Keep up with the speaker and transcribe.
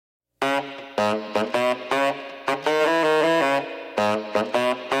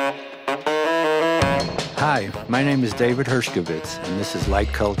Hi, my name is David Hershkovitz, and this is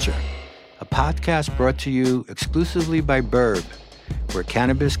Light Culture, a podcast brought to you exclusively by Burb, where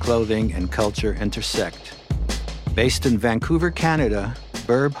cannabis, clothing, and culture intersect. Based in Vancouver, Canada,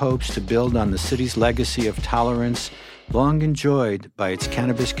 Burb hopes to build on the city's legacy of tolerance long enjoyed by its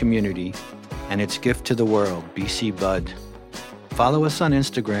cannabis community and its gift to the world, BC Bud. Follow us on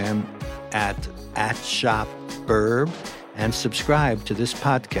Instagram at @shopburb and subscribe to this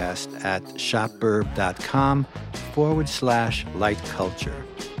podcast at shopburb.com/lightculture.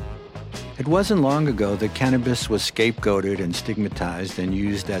 It wasn't long ago that cannabis was scapegoated and stigmatized and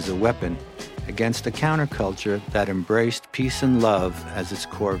used as a weapon against a counterculture that embraced peace and love as its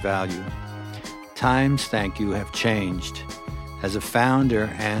core value. Times, thank you, have changed. As a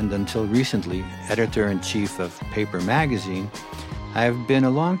founder and, until recently, editor-in-chief of Paper Magazine, I have been a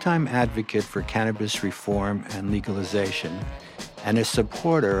longtime advocate for cannabis reform and legalization, and a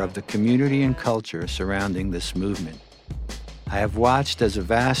supporter of the community and culture surrounding this movement. I have watched as a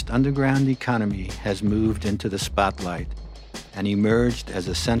vast underground economy has moved into the spotlight and emerged as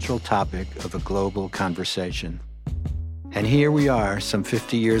a central topic of a global conversation. And here we are, some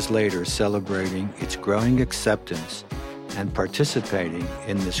 50 years later, celebrating its growing acceptance and participating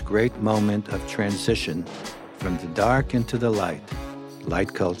in this great moment of transition from the dark into the light,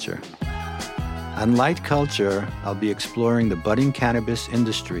 Light Culture. On Light Culture, I'll be exploring the budding cannabis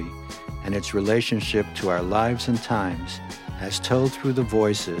industry and its relationship to our lives and times, as told through the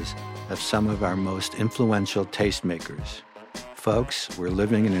voices of some of our most influential tastemakers. Folks, we're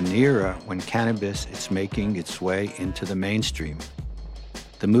living in an era when cannabis is making its way into the mainstream.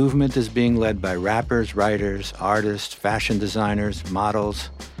 The movement is being led by rappers, writers, artists, fashion designers, models,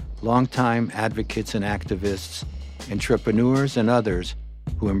 longtime advocates and activists, entrepreneurs, and others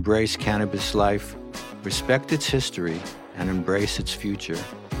who embrace cannabis life, respect its history, and embrace its future.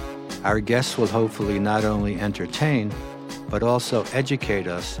 Our guests will hopefully not only entertain, but also educate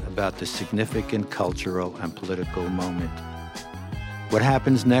us about the significant cultural and political moment. What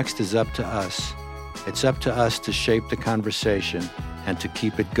happens next is up to us. It's up to us to shape the conversation and to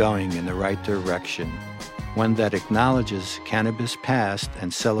keep it going in the right direction, one that acknowledges cannabis past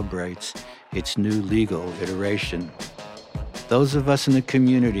and celebrates its new legal iteration. Those of us in the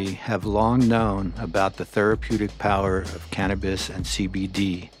community have long known about the therapeutic power of cannabis and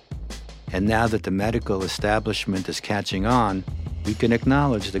CBD. And now that the medical establishment is catching on, we can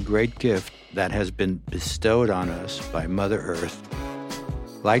acknowledge the great gift that has been bestowed on us by Mother Earth.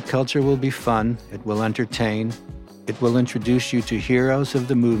 Light Culture will be fun, it will entertain, it will introduce you to heroes of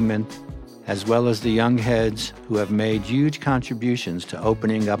the movement, as well as the young heads who have made huge contributions to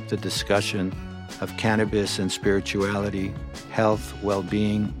opening up the discussion of cannabis and spirituality, health,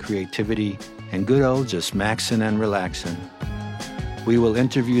 well-being, creativity, and good old just maxing and relaxing. We will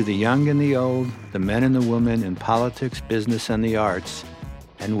interview the young and the old, the men and the women in politics, business, and the arts,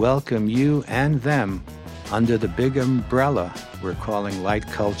 and welcome you and them under the big umbrella we're calling Light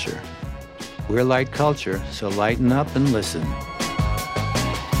Culture. We're Light Culture, so lighten up and listen.